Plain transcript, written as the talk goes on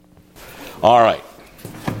All right.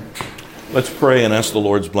 Let's pray and ask the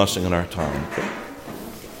Lord's blessing in our time.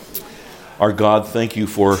 Our God, thank you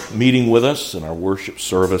for meeting with us in our worship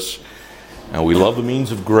service. And we love the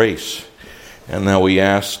means of grace. And now we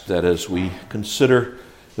ask that as we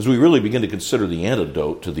really begin to consider the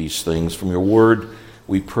antidote to these things from your word,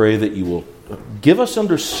 we pray that you will give us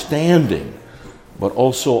understanding, but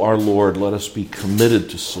also, our Lord, let us be committed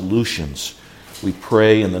to solutions. We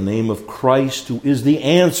pray in the name of Christ, who is the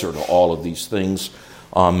answer to all of these things.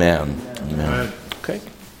 Amen. Amen.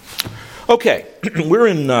 Okay. We're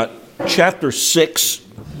in chapter 6,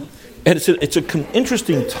 and it's an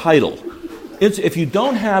interesting title. If you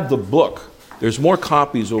don't have the book, there's more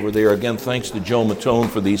copies over there. Again, thanks to Joe Matone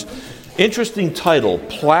for these. Interesting title,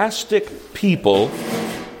 Plastic People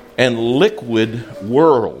and Liquid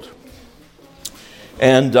World.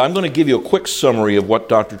 And I'm going to give you a quick summary of what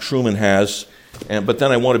Dr. Trueman has, but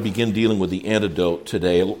then I want to begin dealing with the antidote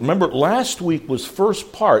today. Remember, last week was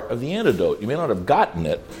first part of the antidote. You may not have gotten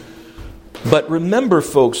it, but remember,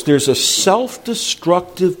 folks, there's a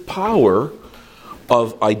self-destructive power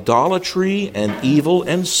of idolatry and evil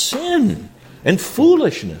and sin and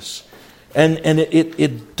foolishness. And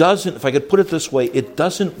it doesn't, if I could put it this way, it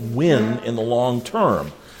doesn't win in the long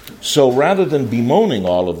term. So rather than bemoaning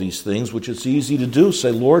all of these things, which it's easy to do,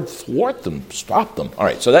 say, Lord, thwart them, stop them. All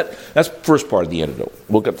right, so that's the first part of the antidote.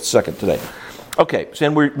 We'll get the second today. Okay,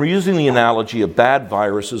 so we're using the analogy of bad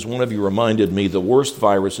viruses. One of you reminded me the worst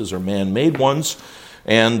viruses are man-made ones.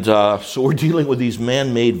 And so we're dealing with these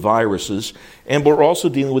man-made viruses, and we're also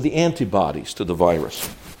dealing with the antibodies to the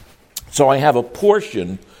virus. So I have a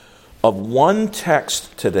portion of one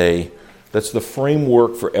text today that's the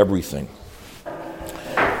framework for everything.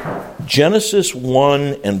 Genesis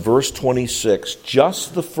 1 and verse 26,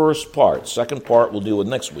 just the first part. Second part we'll deal with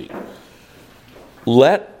next week.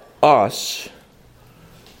 Let us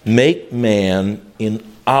make man in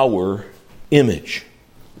our image.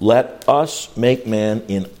 Let us make man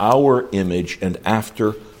in our image and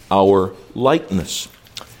after our likeness.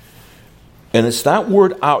 And it's that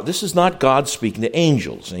word out. This is not God speaking to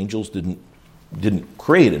angels. Angels didn't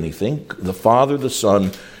create anything. The Father, the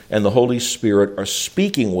Son, and the Holy Spirit are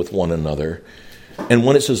speaking with one another. And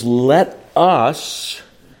when it says, let us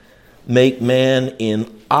make man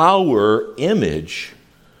in our image,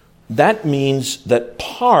 that means that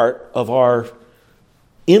part of our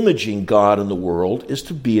imaging God in the world is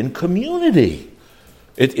to be in community.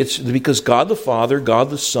 It's because God the Father, God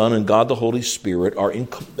the Son, and God the Holy Spirit are in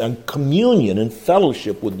communion and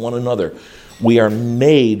fellowship with one another. We are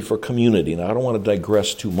made for community. And I don't want to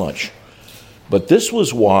digress too much. But this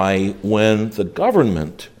was why when the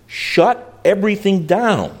government shut everything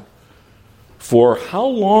down for how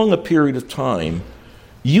long a period of time,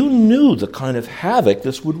 you knew the kind of havoc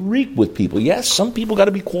this would wreak with people. Yes, some people got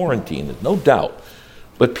to be quarantined, no doubt.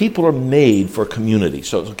 But people are made for community.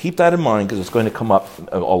 So keep that in mind because it's going to come up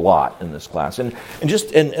a lot in this class. And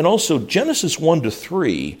also Genesis 1 to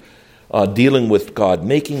 3, dealing with God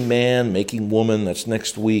making man, making woman, that's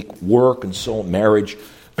next week, work and so on, marriage.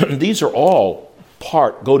 These are all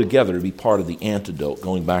go together to be part of the antidote,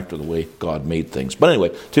 going back to the way God made things. But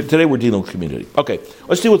anyway, today we're dealing with community. Okay,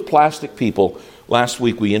 let's deal with plastic people. Last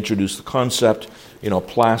week we introduced the concept,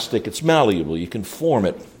 plastic, it's malleable, you can form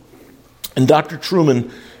it. And Dr.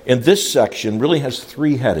 Trueman, in this section, really has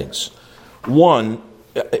three headings. One,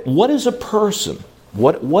 what is a person?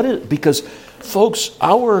 Because, folks,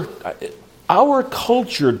 our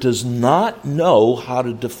culture does not know how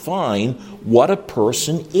to define what a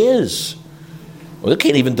person is. Well, they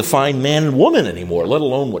can't even define man and woman anymore, let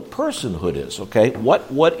alone what personhood is, okay?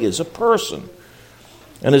 What is a person?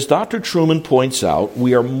 And as Dr. Trueman points out,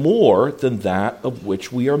 we are more than that of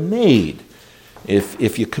which we are made.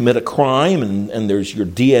 If you commit a crime and there's your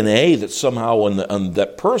DNA that's somehow on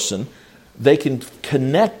that person, they can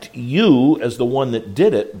connect you as the one that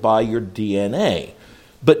did it by your DNA.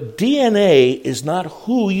 But DNA is not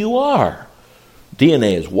who you are.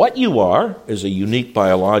 DNA is what you are as a unique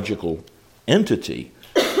biological entity,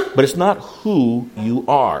 but it's not who you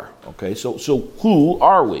are. Okay, so who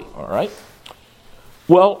are we? All right.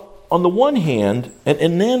 Well, on the one hand,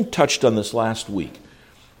 and Nan touched on this last week,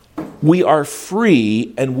 we are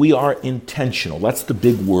free and we are intentional. That's the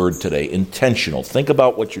big word today, intentional. Think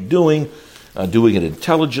about what you're doing it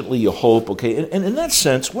intelligently, you hope, okay? And in that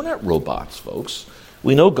sense, we're not robots, folks.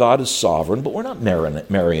 We know God is sovereign, but we're not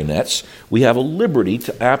marionettes. We have a liberty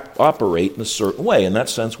to operate in a certain way. In that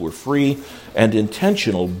sense, we're free and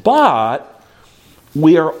intentional, but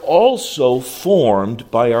we are also formed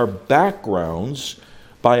by our backgrounds,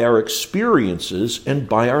 by our experiences, and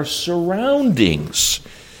by our surroundings.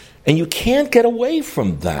 And you can't get away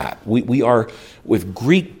from that. We are with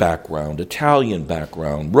Greek background, Italian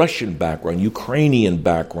background, Russian background, Ukrainian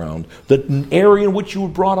background, the area in which you were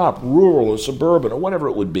brought up, rural or suburban or whatever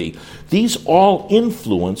it would be. These all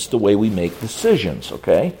influence the way we make decisions,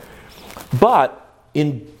 okay? But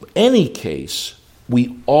in any case,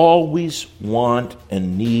 we always want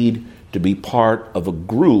and need to be part of a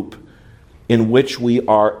group in which we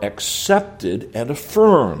are accepted and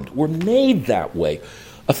affirmed. We're made that way.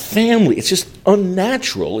 A family, it's just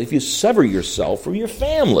unnatural if you sever yourself from your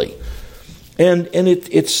family. And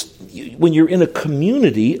it's when you're in a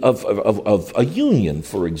community of a union,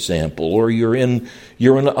 for example, or you're in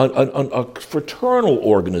a fraternal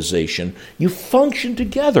organization, you function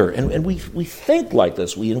together. And we think like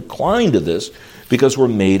this, we incline to this because we're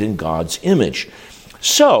made in God's image.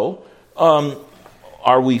 So,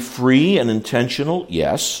 are we free and intentional?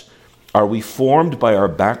 Yes. Are we formed by our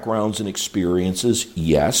backgrounds and experiences?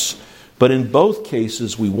 Yes. But in both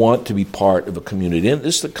cases, we want to be part of a community. And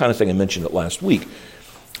this is the kind of thing I mentioned it last week.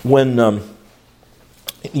 When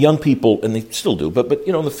young people, and they still do, but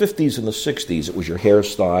in the 50s and the 60s, it was your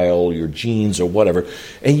hairstyle, your jeans, or whatever,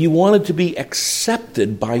 and you wanted to be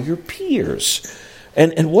accepted by your peers.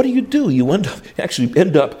 And what do? You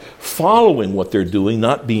end up following what they're doing,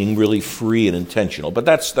 not being really free and intentional. But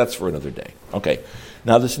that's for another day. Okay.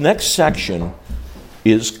 Now, this next section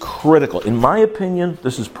is critical. In my opinion,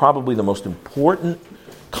 this is probably the most important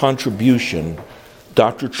contribution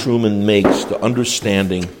Dr. Trueman makes to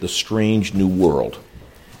understanding the strange new world.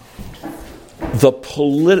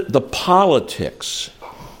 The politics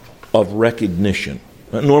of recognition.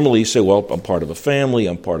 Normally you say, well, I'm part of a family,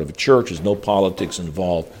 I'm part of a church, there's no politics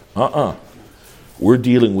involved. We're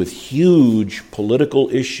dealing with huge political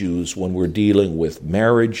issues when we're dealing with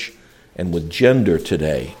marriage and with gender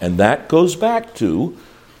today. And that goes back to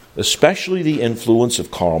especially the influence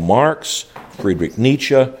of Karl Marx, Friedrich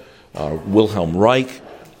Nietzsche, Wilhelm Reich.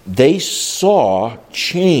 They saw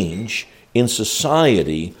change in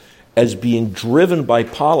society as being driven by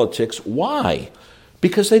politics. Why?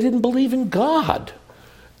 Because they didn't believe in God.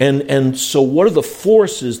 And so what are the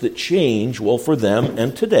forces that change? Well, for them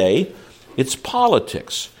and today, it's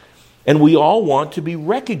politics. And we all want to be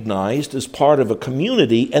recognized as part of a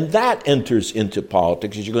community, and that enters into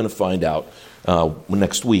politics, as you're going to find out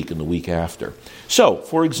next week and the week after. So,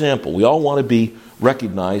 for example, we all want to be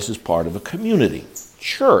recognized as part of a community.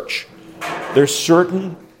 Church. There's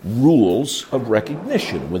certain rules of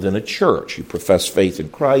recognition within a church. You profess faith in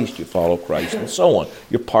Christ, you follow Christ, and so on.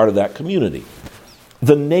 You're part of that community.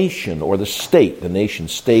 The nation or the state, the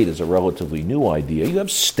nation-state is a relatively new idea. You have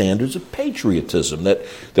standards of patriotism that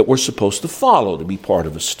we're supposed to follow to be part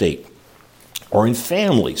of a state. Or in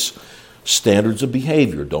families, standards of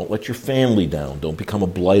behavior. Don't let your family down. Don't become a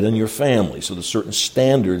blight on your family. So there's certain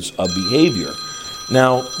standards of behavior.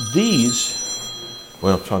 Now,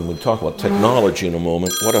 we'll talk about technology in a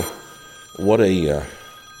moment. What a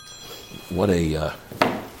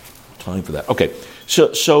time for that. Okay,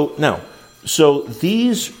 So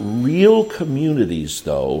these real communities,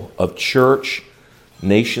 though, of church,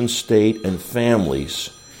 nation, state, and families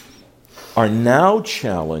are now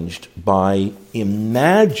challenged by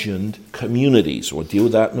imagined communities. We'll deal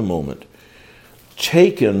with that in a moment.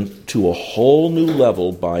 Taken to a whole new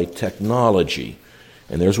level by technology.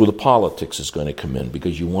 And there's where the politics is going to come in,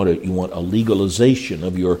 because you want a legalization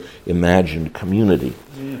of your imagined community.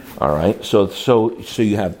 All right? So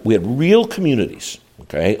we have real communities.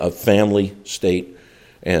 Okay, of family, state,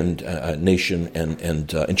 and nation,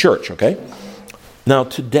 and church, okay? Now,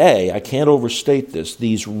 today, I can't overstate this,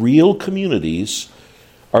 these real communities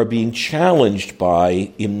are being challenged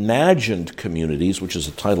by imagined communities, which is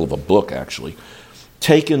the title of a book, actually,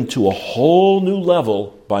 taken to a whole new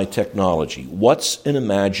level by technology. What's an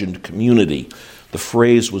imagined community? The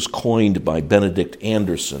phrase was coined by Benedict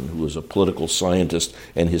Anderson, who is a political scientist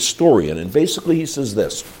and historian, and basically he says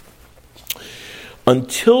this: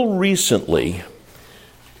 until recently,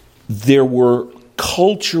 there were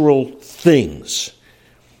cultural things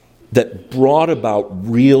that brought about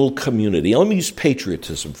real community. Let me use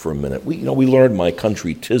patriotism for a minute. We learned, my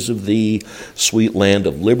country 'tis of thee, sweet land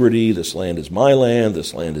of liberty, this land is my land,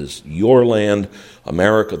 this land is your land,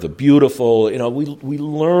 America the beautiful. We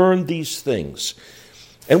learned these things.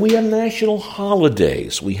 And we have national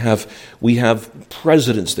holidays. We have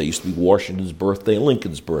President's Day. It used to be Washington's birthday,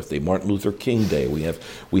 Lincoln's birthday, Martin Luther King Day. We have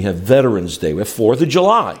Veterans Day. We have 4th of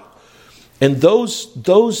July. And those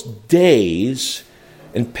days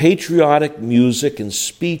and patriotic music and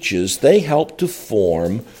speeches, they help to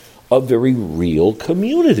form a very real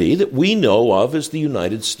community that we know of as the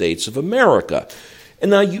United States of America. And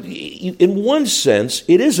now, you, in one sense,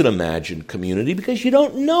 it is an imagined community because you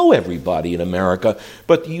don't know everybody in America,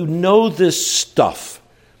 but you know this stuff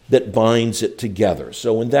that binds it together.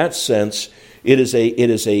 So in that sense, it is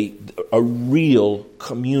a real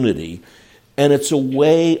community, and it's a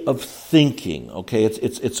way of thinking. Okay,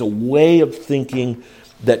 it's a way of thinking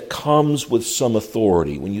that comes with some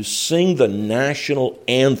authority. When you sing the national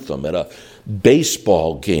anthem at a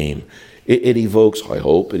baseball game, it evokes, I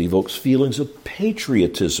hope, it evokes feelings of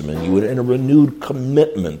patriotism and a renewed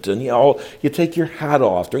commitment, and you take your hat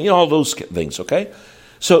off, all those things. Okay,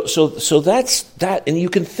 so that's that, and you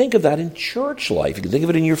can think of that in church life. You can think of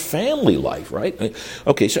it in your family life, right?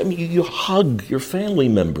 Okay, so you hug your family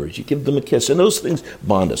members, you give them a kiss, and those things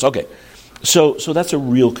bond us. Okay, so that's a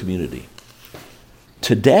real community.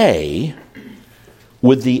 Today,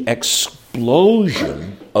 with the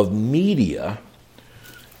explosion of media,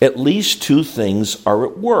 at least two things are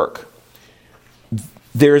at work.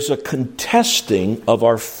 There's a contesting of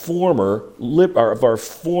our former loyalties.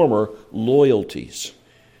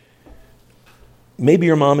 Maybe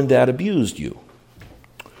your mom and dad abused you.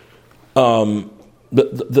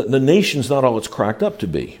 The nation's not all it's cracked up to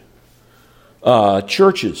be.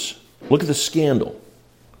 Churches, look at the scandal.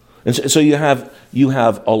 And so you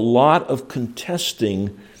have a lot of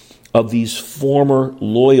contesting of these former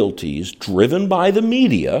loyalties driven by the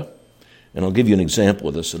media, and I'll give you an example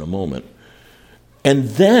of this in a moment. And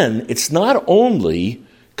then it's not only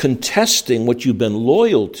contesting what you've been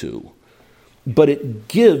loyal to, but it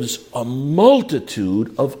gives a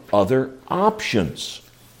multitude of other options,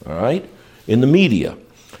 all right, in the media.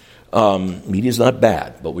 Media is not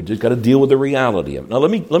bad, but we just got to deal with the reality of it. Now,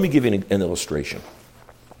 let me give you an illustration.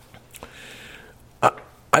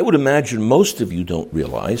 I would imagine most of you don't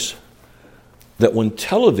realize that when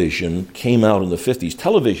television came out in the 50s,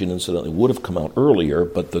 television, incidentally, would have come out earlier,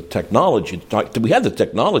 but we had the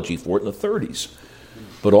technology for it in the 30s.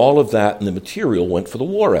 But all of that and the material went for the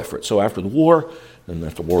war effort. So after the war, and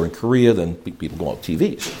after the war in Korea, then people go on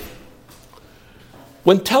TVs.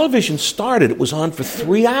 When television started, it was on for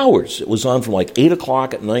 3 hours. It was on from like 8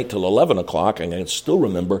 o'clock at night till 11 o'clock, and I can still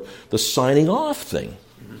remember the signing off thing.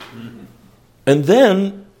 And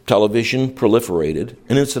then television proliferated,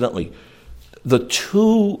 and incidentally, the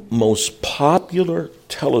two most popular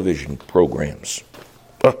television programs,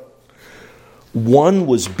 one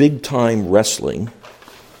was big-time wrestling,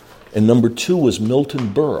 and number two was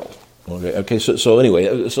Milton Berle. Okay. So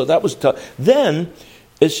anyway, so that was then,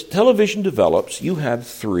 as television develops, you have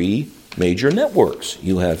three major networks.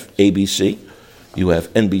 You have ABC, you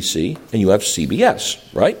have NBC, and you have CBS,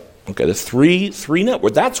 right? Okay, the three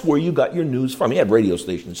networks. That's where you got your news from. You had radio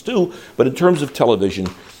stations too, but in terms of television,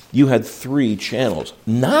 you had three channels.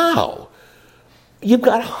 Now, you've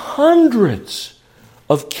got hundreds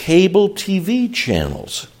of cable TV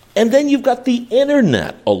channels. And then you've got the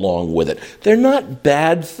internet along with it. They're not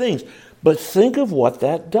bad things, but think of what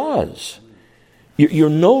that does. You're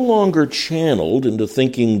no longer channeled into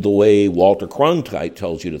thinking the way Walter Cronkite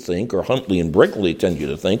tells you to think, or Huntley and Brinkley tell you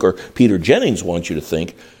to think, or Peter Jennings wants you to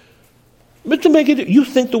think. But to make it, you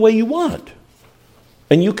think the way you want.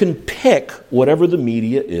 And you can pick whatever the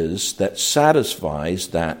media is that satisfies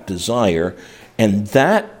that desire, and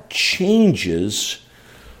that changes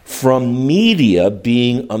from media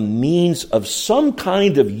being a means of some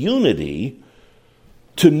kind of unity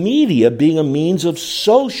to media being a means of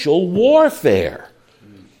social warfare.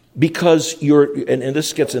 Because and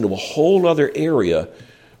this gets into a whole other area,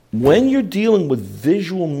 when you're dealing with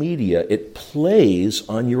visual media, it plays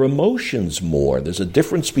on your emotions more. There's a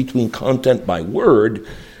difference between content by word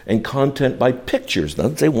and content by pictures. Not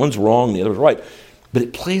to say one's wrong, the other's right, but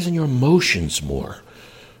it plays on your emotions more.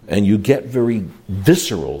 And you get very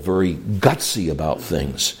visceral, very gutsy about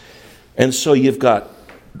things. And so you've got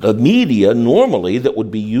the media normally that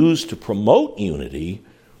would be used to promote unity.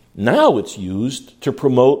 Now it's used to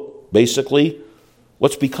promote basically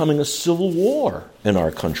what's becoming a civil war in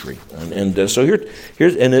our country. And so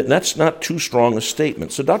here's that's not too strong a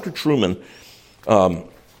statement. So Dr. Trueman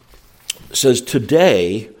says,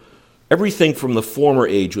 today, everything from the former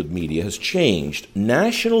age with media has changed.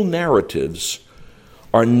 National narratives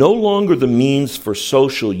are no longer the means for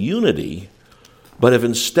social unity, but have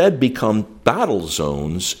instead become battle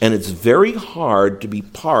zones, and it's very hard to be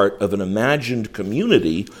part of an imagined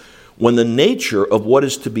community when the nature of what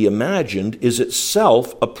is to be imagined is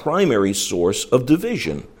itself a primary source of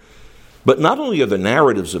division. But not only are the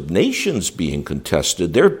narratives of nations being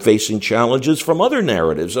contested, they're facing challenges from other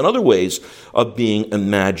narratives and other ways of being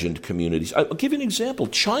imagined communities. I'll give you an example.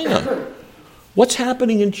 China. What's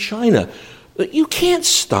happening in China? You can't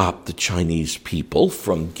stop the Chinese people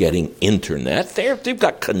from getting internet. They've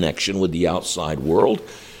got connection with the outside world.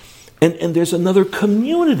 And there's another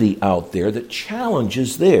community out there that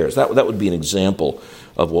challenges theirs. That would be an example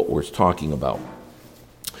of what we're talking about.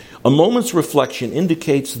 A moment's reflection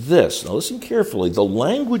indicates this. Now listen carefully. The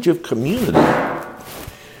language of community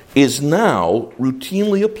is now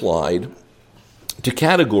routinely applied to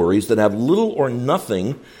categories that have little or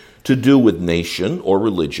nothing to do with nation or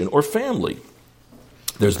religion or family.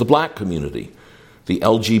 There's the black community, the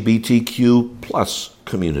LGBTQ plus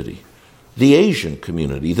community, the Asian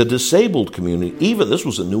community, the disabled community, even, this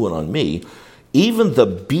was a new one on me, even the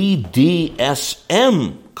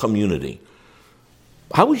BDSM community.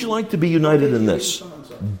 How would you like to be united in this?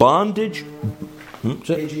 Bondage.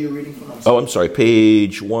 Page are you reading from? I'm sorry,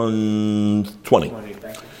 page 120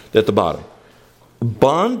 at the bottom.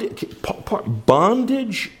 Bondage,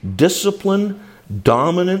 discipline,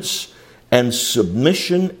 dominance, and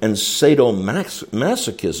submission and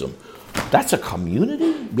sadomasochism. That's a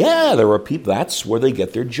community? Yeah, there are people, that's where they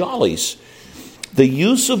get their jollies. The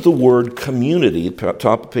use of the word community,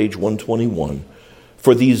 top of page 121,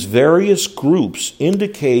 for these various groups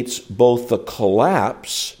indicates both the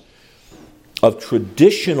collapse of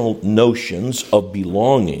traditional notions of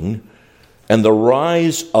belonging and the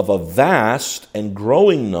rise of a vast and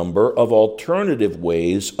growing number of alternative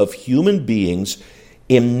ways of human beings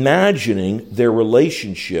imagining their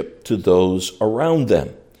relationship to those around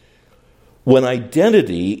them. When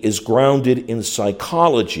identity is grounded in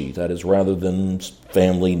psychology, that is, rather than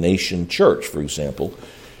family, nation, church, for example,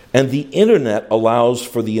 and the internet allows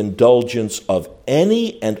for the indulgence of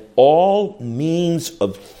any and all means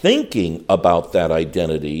of thinking about that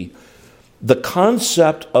identity, the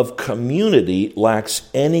concept of community lacks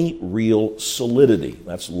any real solidity.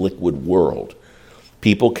 That's liquid world.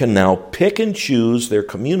 People can now pick and choose their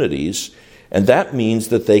communities, and that means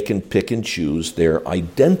that they can pick and choose their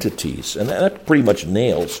identities. And that pretty much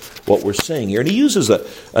nails what we're saying here. And he uses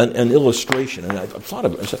an illustration, and I've thought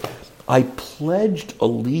of it. I pledged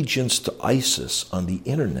allegiance to ISIS on the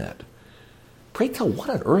internet. Pray tell, what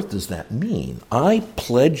on earth does that mean? I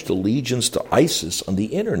pledged allegiance to ISIS on the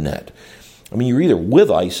internet. I mean, you're either with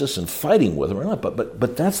ISIS and fighting with them or not,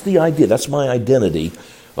 but that's the idea. That's my identity,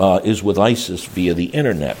 is with ISIS via the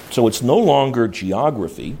internet. So it's no longer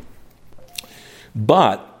geography,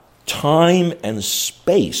 but time and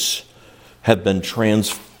space have been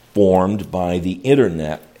transformed by the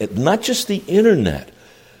internet. Not just the internet,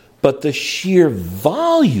 but the sheer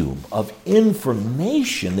volume of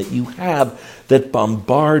information that you have that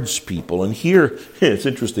bombards people. And here, it's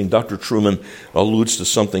interesting, Dr. Trueman alludes to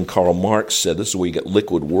something Karl Marx said. This is where you get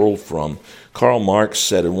liquid world from. Karl Marx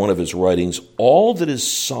said in one of his writings, all that is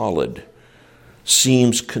solid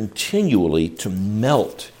seems continually to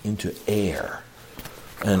melt into air.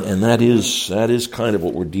 And that is kind of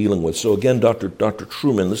what we're dealing with. So again, Dr.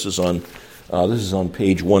 Trueman, this is on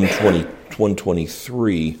page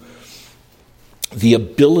 123. The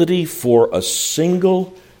ability for a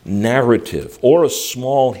single narrative or a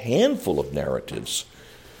small handful of narratives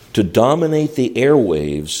to dominate the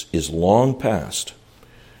airwaves is long past.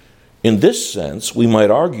 In this sense, we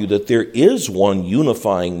might argue that there is one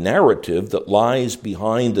unifying narrative that lies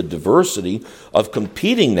behind the diversity of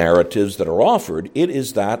competing narratives that are offered. It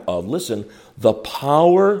is that of, listen, the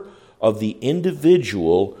power of the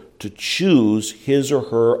individual to choose his or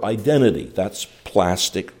her identity. That's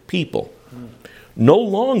plastic people. No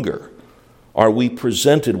longer are we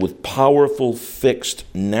presented with powerful fixed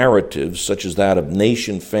narratives such as that of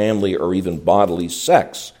nation, family, or even bodily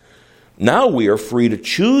sex. Now we are free to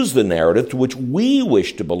choose the narrative to which we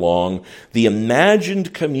wish to belong, the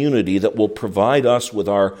imagined community that will provide us with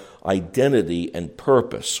our identity and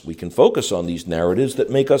purpose. We can focus on these narratives that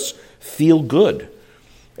make us feel good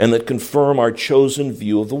and that confirm our chosen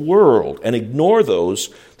view of the world, and ignore those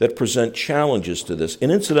that present challenges to this. And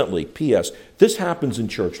incidentally, P.S., this happens in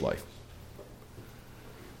church life,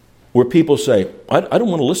 where people say, I don't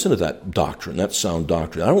want to listen to that doctrine, that sound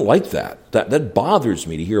doctrine. I don't like that. That bothers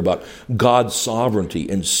me to hear about God's sovereignty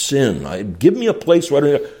and sin. Give me a place where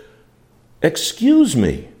I don't... Excuse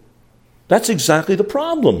me. That's exactly the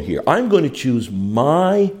problem here. I'm going to choose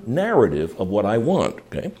my narrative of what I want,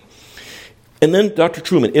 okay? And then, Dr.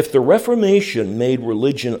 Trueman, if the Reformation made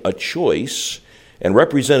religion a choice and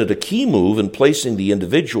represented a key move in placing the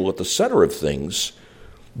individual at the center of things,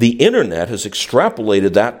 the internet has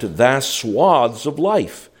extrapolated that to vast swaths of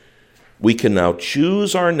life. We can now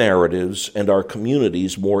choose our narratives and our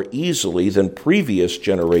communities more easily than previous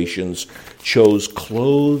generations chose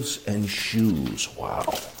clothes and shoes. Wow,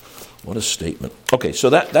 what a statement. Okay,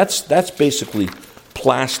 so that's basically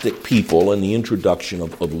plastic people and the introduction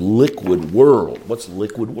of liquid world. What's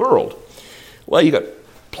liquid world? Well, you got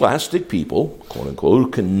plastic people, quote unquote, who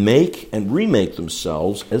can make and remake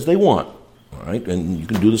themselves as they want. All right, and you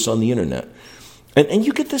can do this on the internet. And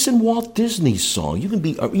you get this in Walt Disney's song. You can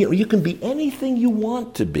be anything you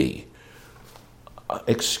want to be.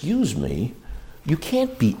 Excuse me, you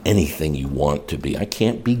can't be anything you want to be. I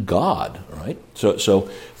can't be God, right? So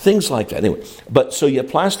things like that. Anyway, so you have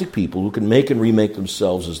plastic people who can make and remake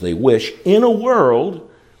themselves as they wish in a world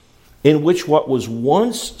in which what was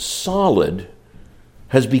once solid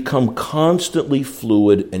has become constantly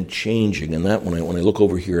fluid and changing. And that, when I look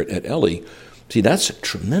over here at Ellie, see, that's a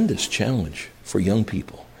tremendous challenge for young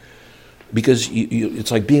people. Because it's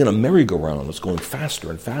like being in a merry-go-round that's going faster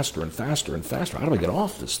and faster and faster and faster. How do I get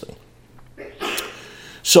off this thing?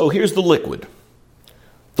 So here's the liquid.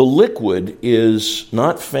 The liquid is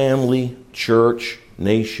not family, church,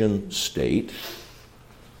 nation, state,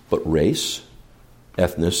 but race,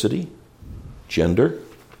 ethnicity, gender,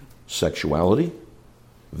 sexuality,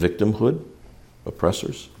 victimhood,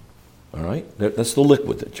 oppressors. All right? That's the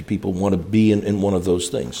liquid that you people want to be in one of those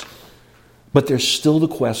things. But there's still the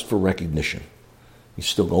quest for recognition.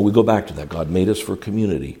 We go back to that. God made us for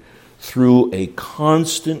community. Through a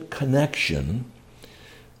constant connection,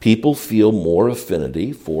 people feel more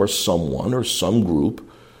affinity for someone or some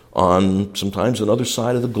group on sometimes another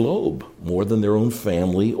side of the globe, more than their own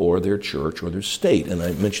family or their church or their state. And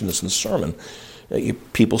I mentioned this in the sermon.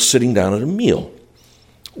 People sitting down at a meal,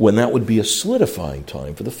 when that would be a solidifying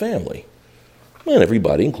time for the family. And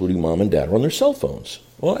everybody, including mom and dad, are on their cell phones.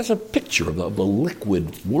 Well, that's a picture of the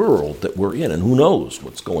liquid world that we're in, and who knows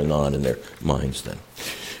what's going on in their minds then.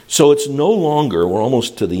 So it's no longer, we're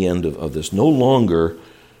almost to the end of this, no longer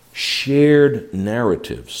shared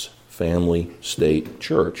narratives, family, state,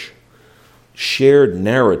 church, shared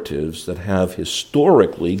narratives that have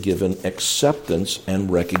historically given acceptance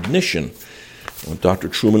and recognition. Dr.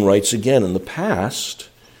 Trueman writes again, in the past,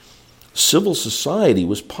 civil society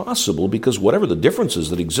was possible because whatever the differences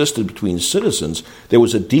that existed between citizens, there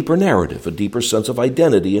was a deeper narrative, a deeper sense of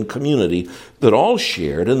identity and community that all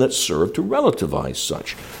shared and that served to relativize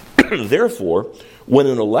such. Therefore, when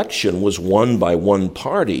an election was won by one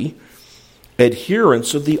party,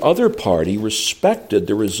 adherents of the other party respected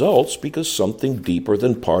the results because something deeper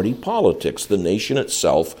than party politics, the nation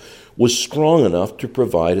itself, was strong enough to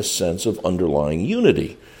provide a sense of underlying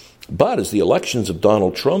unity. But as the elections of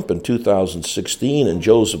Donald Trump in 2016 and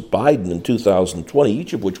Joseph Biden in 2020,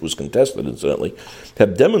 each of which was contested, incidentally,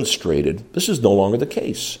 have demonstrated this is no longer the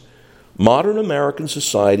case. Modern American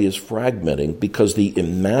society is fragmenting because the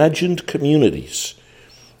imagined communities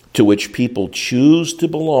to which people choose to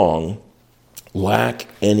belong lack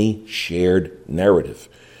any shared narrative.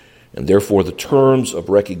 And therefore, the terms of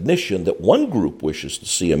recognition that one group wishes to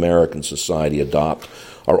see American society adopt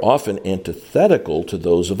are often antithetical to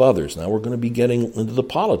those of others. Now we're going to be getting into the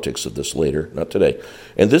politics of this later, not today.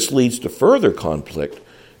 And this leads to further conflict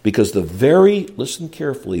because listen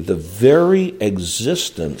carefully, the very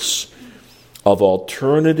existence of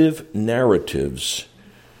alternative narratives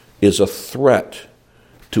is a threat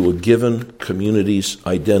to a given community's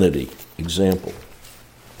identity. Example.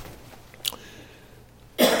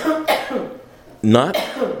 Not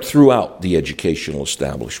throughout the educational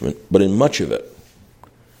establishment, but in much of it.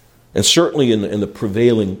 And certainly in the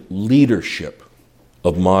prevailing leadership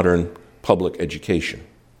of modern public education.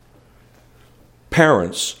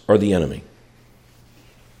 Parents are the enemy.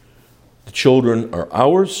 The children are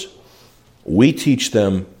ours. We teach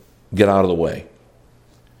them, get out of the way.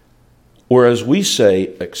 Whereas we say,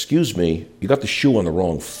 excuse me, you got the shoe on the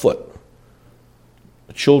wrong foot.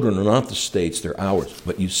 The children are not the state's, they're ours.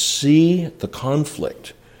 But you see the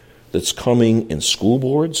conflict that's coming in school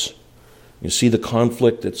boards. You see the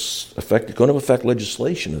conflict that's going to affect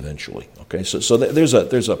legislation eventually. Okay, so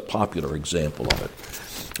there's a popular example of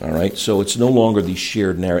it. All right, so it's no longer the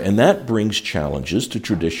shared narrative, and that brings challenges to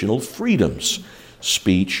traditional freedoms,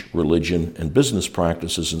 speech, religion, and business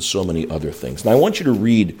practices, and so many other things. Now, I want you to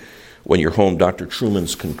read, when you're home, Dr.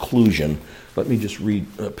 Trueman's conclusion. Let me just read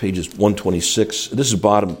pages 126. This is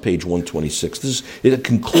bottom of page 126. The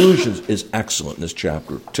conclusion is excellent in this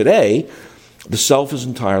chapter. Today, the self is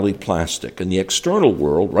entirely plastic, and the external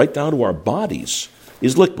world, right down to our bodies,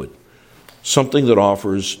 is liquid, something that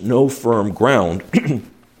offers no firm ground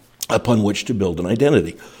upon which to build an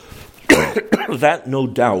identity. That, no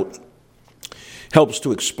doubt, helps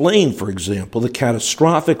to explain, for example, the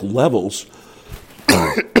catastrophic levels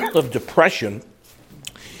of depression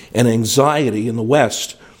and anxiety in the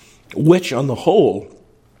West, which, on the whole,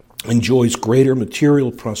 enjoys greater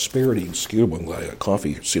material prosperity and security. I'm glad I got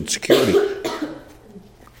coffee. Security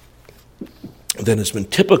than has been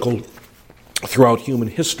typical throughout human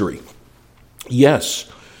history.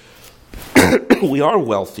 Yes, we are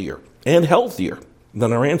wealthier and healthier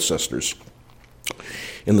than our ancestors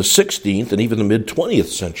in the 16th and even the mid-20th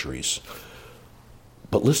centuries.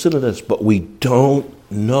 But listen to this, but we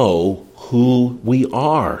don't know who we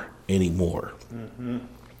are anymore. Mm-hmm.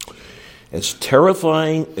 As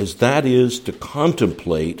terrifying as that is to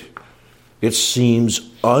contemplate, it seems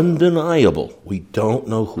undeniable. We don't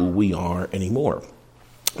know who we are anymore.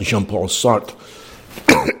 Jean-Paul Sartre,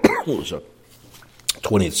 who was a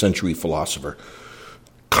 20th century philosopher,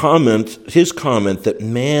 his comment that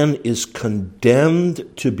man is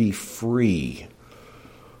condemned to be free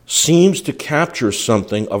seems to capture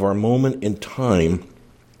something of our moment in time,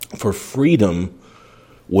 for freedom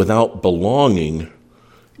without belonging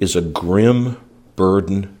is a grim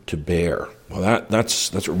burden to bear. Well,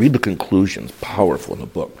 that's read the conclusions, powerful in the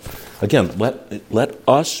book. Again, let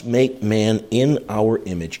us make man in our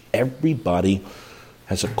image. Everybody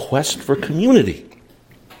has a quest for community.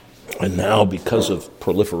 And now, because of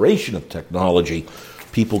proliferation of technology,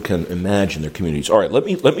 people can imagine their communities. All right, let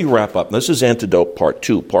me wrap up. This is Antidote Part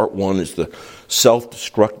 2. Part 1 is the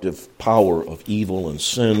self-destructive power of evil and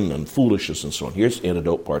sin and foolishness and so on. Here's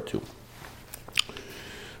Antidote Part 2.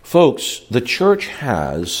 Folks, the church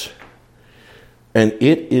has, and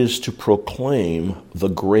it is to proclaim the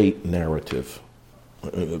great narrative.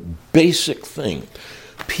 Basic thing.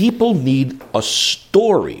 People need a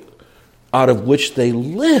story out of which they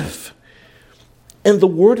live. And the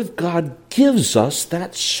Word of God gives us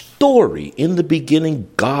that story. In the beginning,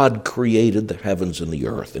 God created the heavens and the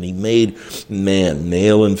earth, and He made man,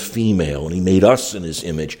 male and female, and He made us in His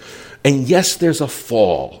image. And yes, there's a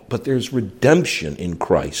fall, but there's redemption in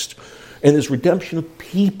Christ. And there's redemption of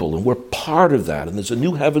people, and we're part of that. And there's a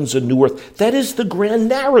new heavens and new earth. That is the grand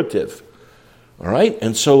narrative. All right?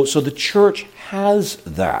 And so the church has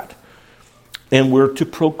that. And we're to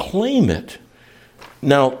proclaim it.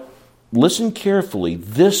 Now, listen carefully.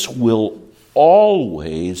 This will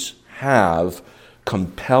always have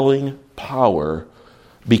compelling power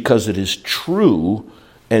because it is true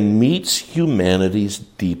and meets humanity's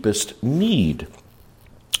deepest need.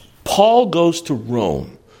 Paul goes to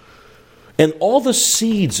Rome, and all the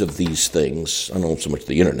seeds of these things, I don't know so much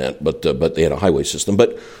the internet, but they had a highway system,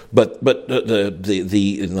 but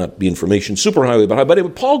the not the information superhighway,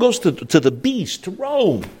 but Paul goes to the beast, to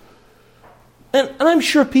Rome. And I'm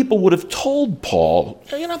sure people would have told Paul,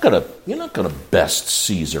 you're not gonna best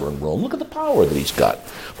Caesar in Rome. Look at the power that he's got.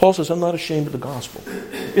 Paul says, I'm not ashamed of the gospel.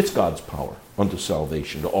 It's God's power unto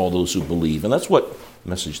salvation to all those who believe. And that's what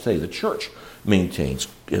message today the church maintains.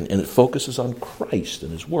 And it focuses on Christ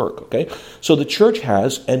and His work. Okay? So the church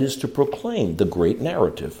has and is to proclaim the great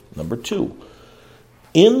narrative. Number 2,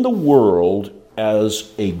 in the world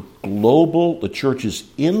as a global, the church is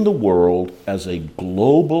in the world as a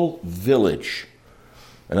global village.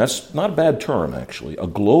 And that's not a bad term, actually. A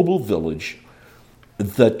global village.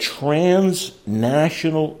 The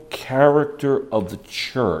transnational character of the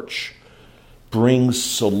church brings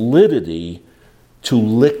solidity to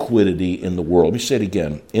liquidity in the world. Let me say it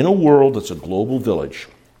again. In a world that's a global village,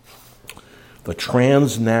 the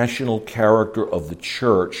transnational character of the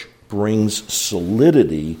church brings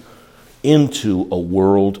solidity into a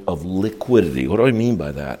world of liquidity. What do I mean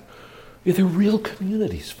by that? They're real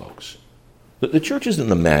communities, folks. The church isn't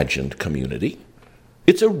an imagined community.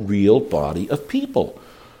 It's a real body of people.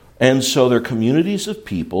 And so they're communities of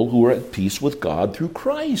people who are at peace with God through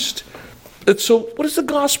Christ. And so what does the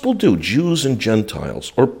gospel do? Jews and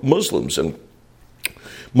Gentiles, or Muslims and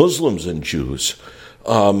Jews,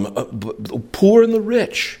 poor and the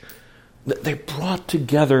rich, they're brought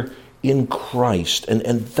together in Christ. And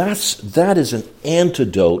that is an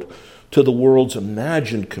antidote to the world's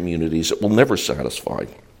imagined communities that will never satisfy.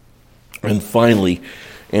 And finally,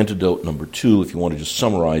 antidote number 2, if you want to just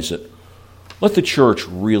summarize it, let the church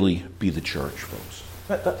really be the church, folks.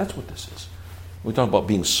 That's what this is. We talk about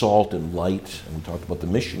being salt and light, and we talked about the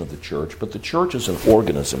mission of the church, but the church is an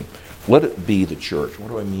organism. Let it be the church. What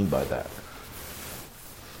do I mean by that?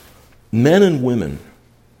 Men and women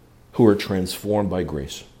who are transformed by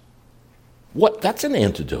grace. That's an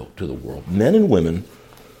antidote to the world. Men and women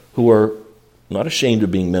who are not ashamed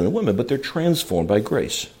of being men and women, but they're transformed by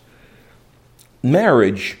grace.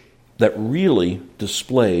 Marriage that really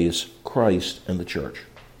displays Christ and the church.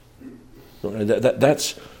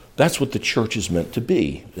 That's what the church is meant to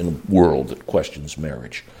be in a world that questions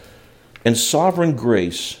marriage. And sovereign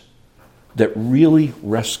grace that really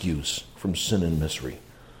rescues from sin and misery,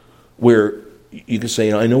 where you can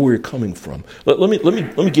say, I know where you're coming from. Let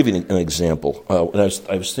me give you an example.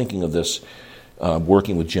 I was thinking of this.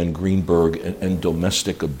 working with Jen Greenberg and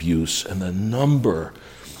domestic abuse, and the number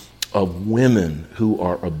of women who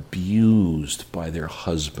are abused by their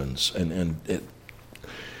husbands.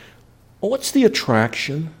 What's the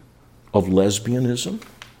attraction of lesbianism?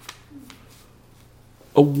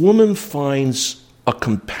 A woman finds a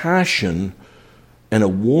compassion and a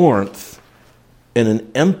warmth and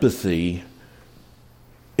an empathy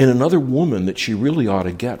in another woman that she really ought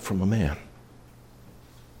to get from a man.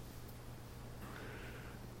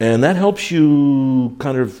 And that helps you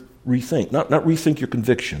kind of rethink, not rethink your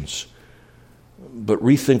convictions, but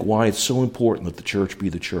rethink why it's so important that the church be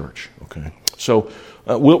the church, okay? So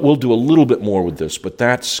we'll do a little bit more with this, but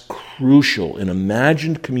that's crucial. In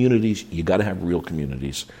imagined communities, you got to have real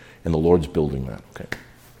communities, and the Lord's building that, okay?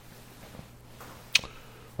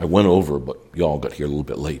 I went over, but y'all got here a little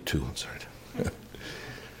bit late, too. I'm sorry. I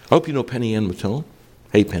hope you know Penny Ann Matone.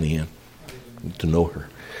 Hey, Penny Ann. Good to know her.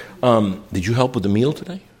 Did you help with the meal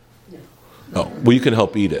today? No. Oh, well, you can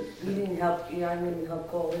help eat it. You didn't help. I didn't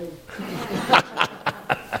help call in.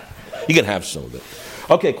 You can have some of it.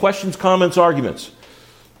 Okay, questions, comments, arguments?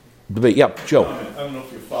 Debate. Yeah, Joe. I don't know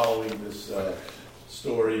if you're following this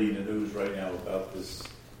story in the news right now about this.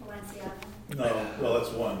 No, well,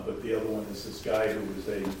 that's one, but the other one is this guy who was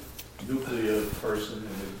a nuclear person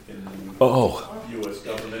in the U.S.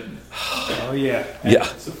 government. Oh, yeah. And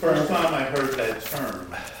it's the first time I heard that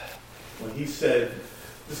term when he said,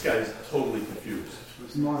 this guy's totally confused.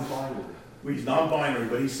 He's non-binary. Well, he's non-binary,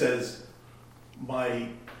 but he says, my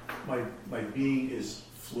being is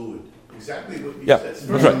fluid. Exactly what he says.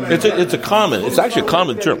 That's right. It's a common. It's actually a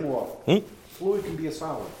common term. Fluid can be a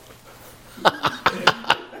solid.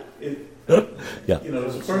 It's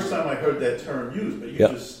the first time I heard that term used, but you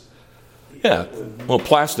just... Yeah. Well,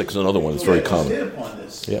 plastic's another one that's very common. Stand upon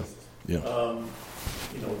this. Yeah.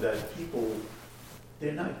 That people,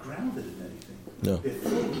 they're not grounded in anything. No.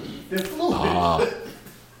 They're fluid.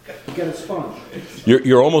 You get a sponge.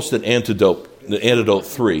 You're almost an antidote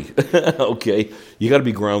 3. Okay. You got to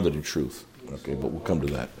be grounded in truth. Okay, but we'll come to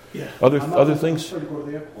that. Yeah. Other things? I'm trying to go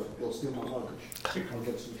to the airport. They'll steal my luggage. I'll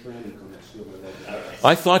get some training. Come and steal my luggage.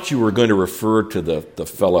 I thought you were going to refer to the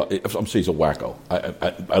fella. I'm saying he's a wacko. I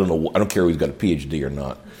don't know. I don't care if he's got a PhD or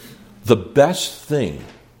not. The best thing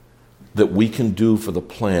that we can do for the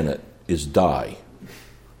planet is die.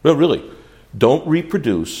 No, really. Don't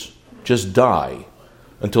reproduce. Just die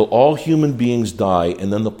until all human beings die,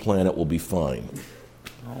 and then the planet will be fine.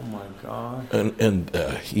 Oh my God. Anyway.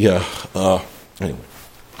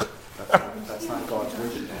 That's not God's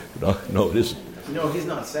wish. No, it isn't. No, he's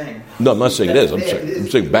not saying. No, I'm not saying it is. I'm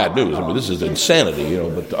saying bad news. I mean, this is insanity,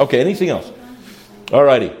 But okay, anything else? All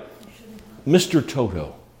righty. Mr.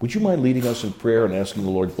 Toto, would you mind leading us in prayer and asking the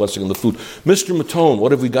Lord's blessing on the food? Mr. Matone,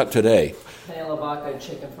 what have we got today? Panela vodka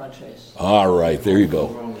chicken franchise. All right, there you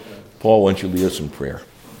go. Paul, why don't you lead us in prayer?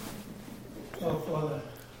 Oh, Father,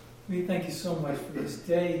 we thank you so much for this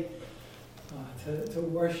day, to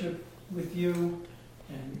worship with you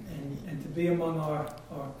and to be among our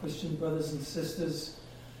Christian brothers and sisters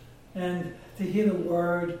and to hear the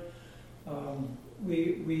word.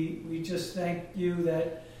 We just thank you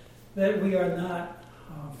that we are not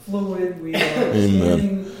fluid. We are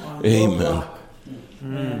standing on the rock.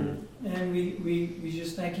 And we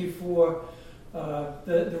just thank you for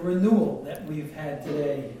the renewal that we've had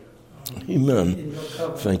today. Amen.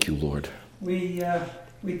 Thank you, Lord. We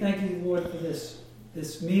thank you, Lord, for this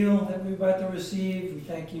meal that we're about to receive. We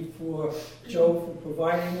thank you for Joe for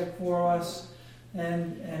providing it for us.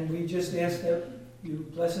 And we just ask that you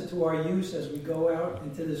bless it to our use as we go out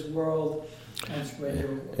into this world and spread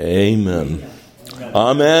your word. Amen.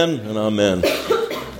 Amen and amen.